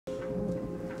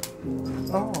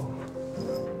Oh.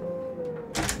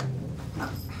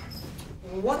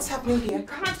 What's happening here? You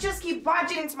can't just keep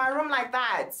barging into my room like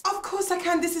that. Of course I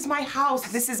can. This is my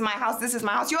house. This is my house. This is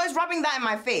my house. You're always rubbing that in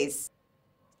my face.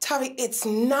 Tari, it's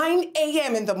 9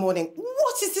 a.m. in the morning.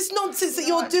 What is this nonsense that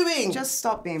you're doing? Just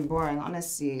stop being boring,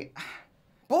 honestly.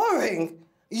 Boring?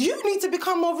 You need to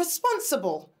become more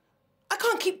responsible. I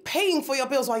can't keep paying for your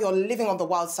bills while you're living on the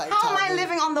wild side, How Tari. am I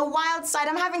living on the wild side?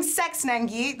 I'm having sex,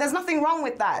 Nengi. There's nothing wrong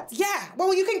with that. Yeah,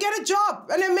 well, you can get a job,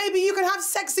 and then maybe you can have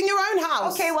sex in your own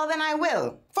house. Okay, well, then I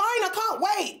will. Fine, I can't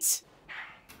wait.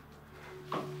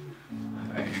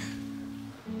 Hi.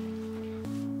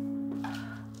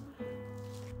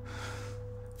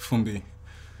 Funbi,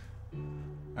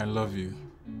 I love you.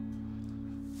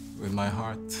 With my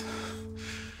heart,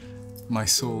 my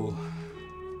soul,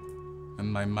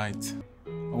 and my might.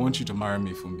 I want you to marry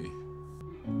me, Funbi.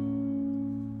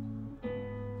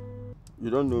 You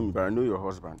don't know me, but I know your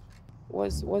husband.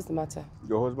 What's the matter?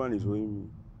 Your husband is owing me.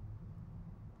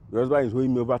 Your husband is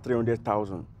owing me over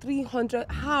 300,000. 300?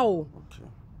 How? Okay.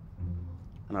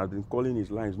 And I've been calling his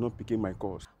line, he's not picking my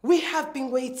calls. We have been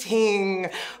waiting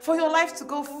for your life to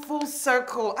go full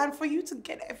circle and for you to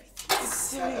get everything.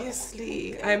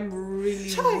 Seriously, I'm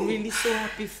really so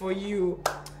happy for you.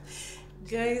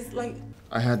 Guys, like...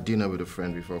 I had dinner with a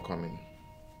friend before coming.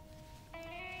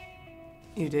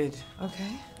 You did? Okay.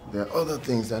 There are other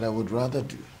things that I would rather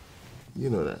do. You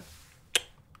know that.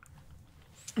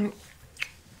 Do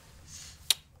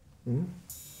you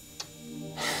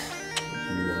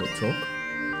want to talk?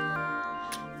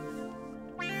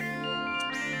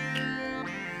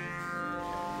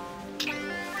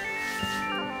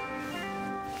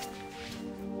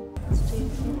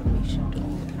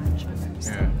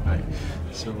 Yeah, hi.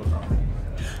 So,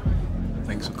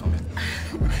 thanks for coming.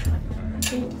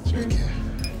 Thank you.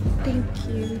 Thank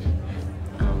you.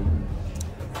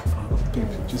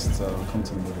 Babe, just come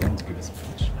to the middle. I want to give us a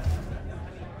speech.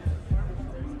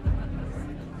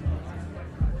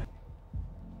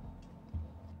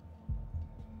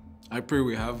 I pray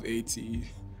we have 80,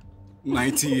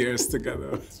 90 years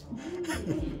together.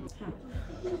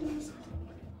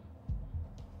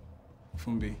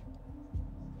 Funbi,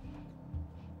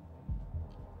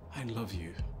 I love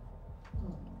you.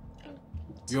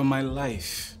 You're my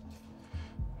life.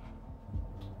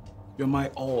 You're my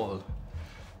all.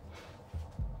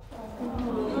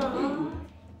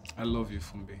 I love you,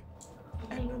 Funbi.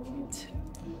 I love you too.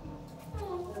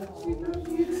 We love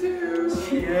you too.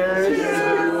 Cheers,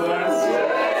 everyone.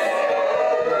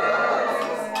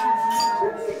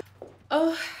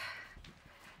 Oh,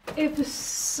 it was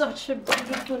such a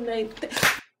beautiful night.